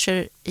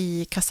matlagningskurser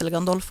i Castel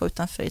Gandolfo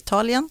utanför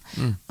Italien.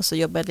 Och så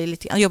jobbade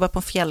jag jobbade på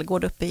en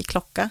fjällgård uppe i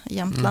Klocka i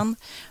Jämtland.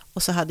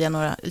 Och så hade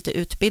jag lite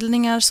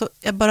utbildningar. Så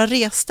jag bara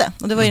reste.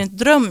 Och det var ju en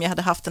dröm jag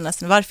hade haft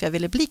nästan varför jag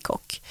ville bli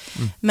kock.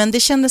 Men det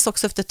kändes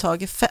också efter ett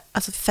tag,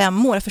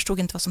 5 år, jag förstod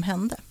inte vad som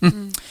hände.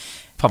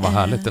 Fan vad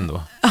härligt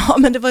ändå. Ja,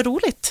 men det var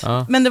roligt.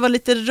 Ja. Men det var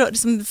lite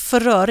liksom för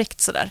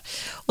rörigt sådär.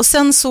 Och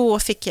sen så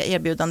fick jag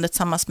erbjudandet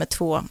tillsammans med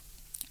 2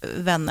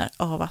 vänner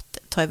av att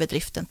ta över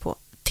driften på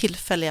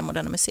tillfälliga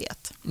Moderna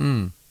Museet.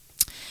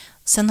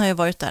 Sen har jag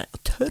varit där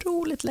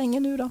otroligt länge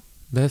nu då.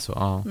 Det är så,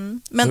 ja.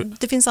 Men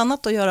det finns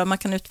annat att göra. Man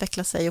kan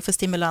utveckla sig och få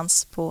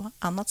stimulans på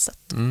annat sätt.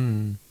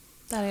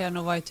 Där har jag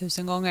nog varit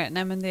 1000 gånger.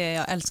 Nej, men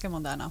jag älskar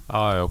Moderna.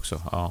 Ja, jag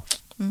också. Ja.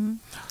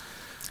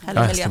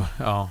 Härlig miljö.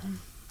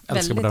 Jag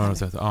älskar Moderna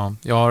Museet. Ja.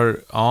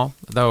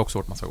 Det har jag också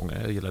varit massa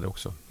gånger. Jag gillar det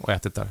också. Och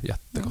ätit där.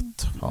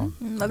 Jättegott.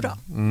 Vad bra.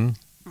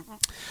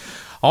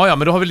 Ja,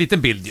 men då har vi en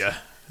liten bild ju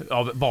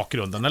av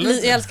bakgrunden, eller?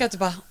 Jag älskar att du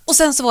bara... Och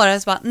sen så var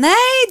det så bara... Nej,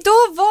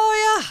 då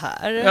var jag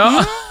här.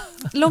 Ja.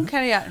 Lång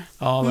karriär.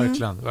 Ja,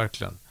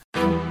 verkligen.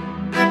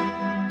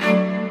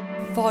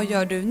 Vad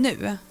gör du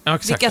nu? Ja,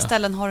 exakt, vilka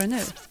ställen har du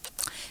nu?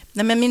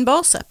 Nej, men min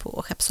bas är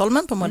på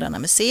Skeppsholmen på Moderna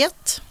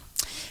Museet.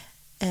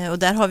 Och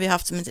där har vi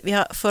haft,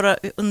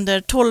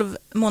 under 12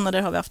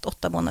 månader har vi haft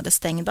 8 månader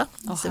stängda.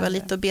 Så det var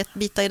lite att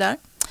bita i där.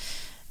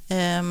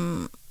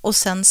 Och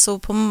sen så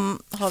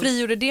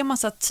frigjorde det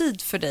massa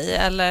tid för dig,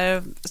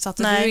 eller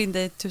satte du in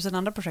dig i 1000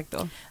 andra projekt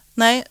då?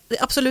 Nej,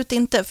 absolut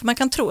inte. För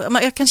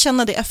jag kan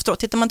känna det efteråt.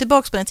 Tittar man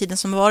tillbaka på den tiden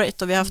som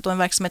varit och vi har haft då en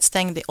verksamhet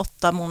stängd i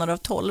 8 månader av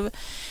 12,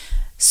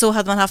 så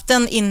hade man haft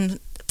den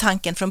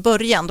tanken från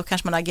början, då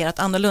kanske man agerat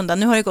annorlunda.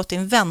 Nu har det gått i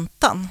en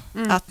väntan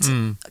att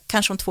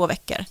kanske om 2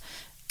 veckor,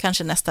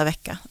 kanske nästa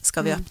vecka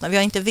ska vi öppna. Vi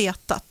har inte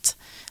vetat.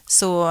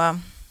 Så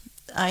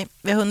nej,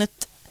 vi har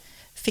hunnit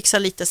fixa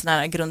lite sådana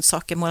här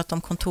grundsaker, målat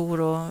om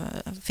kontor och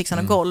fixa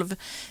några golv.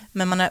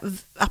 Men man har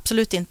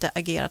absolut inte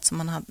agerat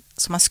som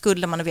man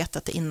skulle, man har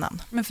vetat det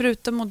innan. Men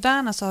förutom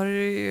Moderna så har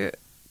du ju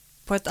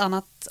på ett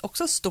annat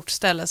också stort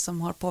ställe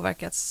som har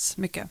påverkats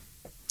mycket.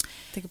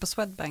 Jag tänker på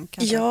Swedbank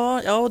kanske.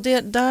 Ja, och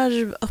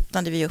där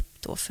öppnade vi upp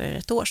då för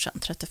ett år sedan,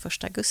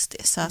 31 augusti.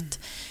 Så att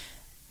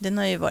den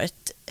har ju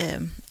varit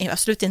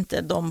absolut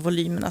inte de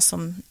volymerna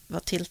som var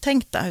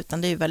tilltänkta,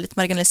 utan det är ju väldigt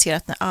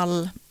marginaliserat när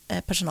all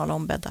personal är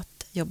ombedd att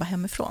jobba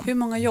hemifrån. Hur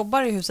många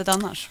jobbar i huset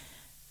annars?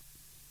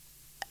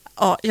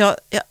 Ja, jag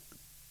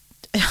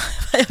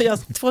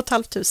 2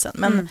 500.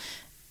 Men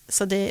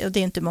så det är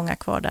inte många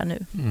kvar där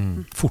nu.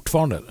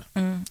 Fortfarande eller?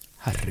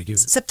 Herregud.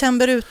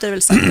 September ut är det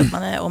väl sagt att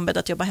man är ombedd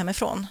att jobba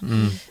hemifrån.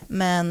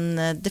 Men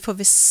det får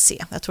vi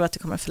se. Jag tror att det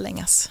kommer att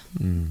förlängas.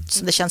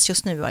 Så det känns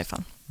just nu i varje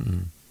fall.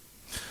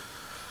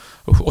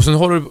 Och sen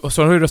har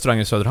du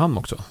restaurangen i Söderhamn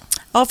också.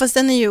 Ja, fast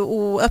den är ju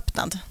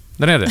oöppnad.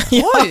 Den är det?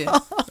 Oj!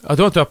 Ja,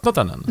 du har inte öppnat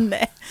den än?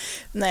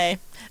 Nej.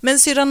 Men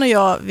syrran och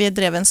jag, vi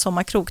drev en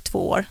sommarkrog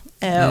 2 år.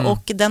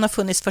 Och den har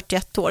funnits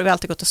 41 år. Vi har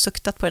alltid gått och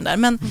suktat på den där.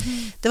 Men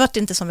det var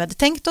inte som vi hade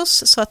tänkt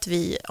oss, så att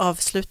vi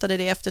avslutade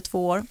det efter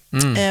 2 år.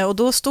 Och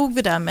då stod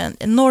vi där med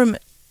en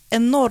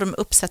enorm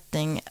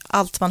uppsättning,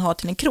 allt man har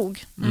till en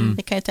krog.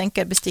 Ni kan ju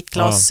tänka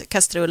bestickglas,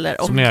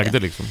 kastruller och som ni ägde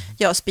liksom.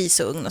 Ja, spis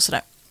och ugn och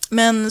sådär.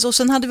 Men så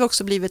sen hade vi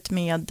också blivit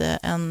med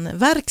en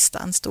verkstad,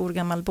 en stor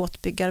gammal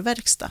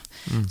båtbyggarverkstad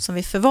som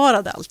vi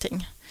förvarade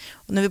allting.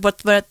 Och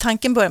när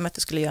tanken började med att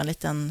vi skulle göra en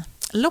liten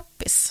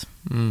loppis.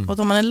 Och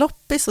då man är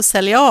loppis och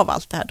säljer av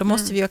allt det här, då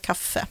måste vi ha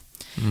kaffe.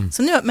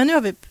 Så nu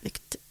har vi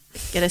byggt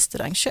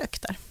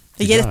restaurangkök där.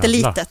 Det är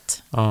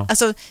jättelitet. Ja.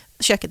 Alltså,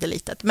 köket är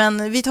litet.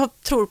 Men vi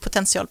tror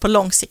potential på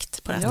lång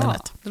sikt på det här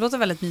stället. Det låter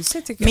väldigt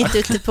mysigt tycker jag. Mitt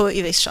ute på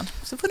Ivision.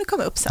 Så får ni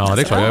komma upp sen. Ja,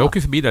 det är klart. Jag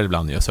åker förbi där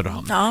ibland i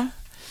Söderhamn. Ja.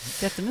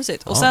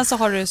 Jättemysigt. Och sen så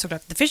har du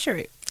såklart The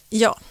Fishery.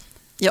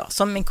 Ja,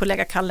 som min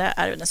kollega Kalle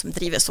är den som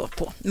driver så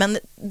på. Men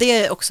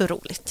det är också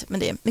roligt. Men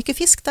det är mycket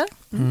fisk där.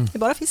 Det är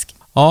bara fisk.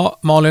 Ja,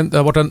 Malin, det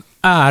har varit en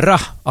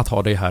ära att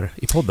ha dig här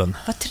i podden.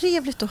 Vad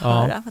trevligt att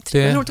höra. Vad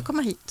roligt att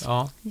komma hit.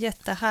 Ja.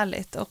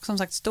 Jättehärligt. Och som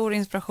sagt, stor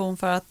inspiration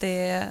för att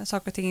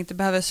saker och ting inte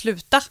behöver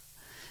sluta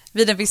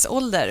vid en viss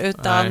ålder,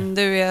 utan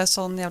du är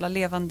sån jävla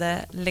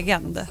levande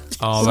legend.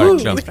 Ja,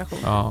 verkligen.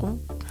 Ja.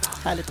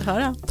 Härligt att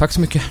höra. Tack så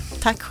mycket.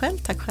 Tack själv.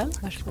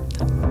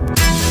 Varsågod.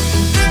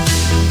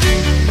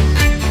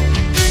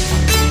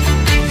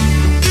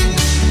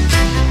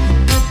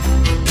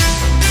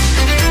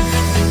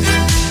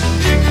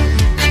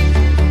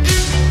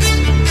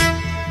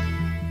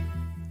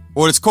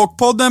 Årets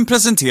kockpodden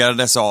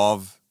presenterades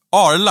av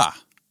Arla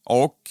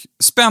och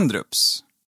Spendrups.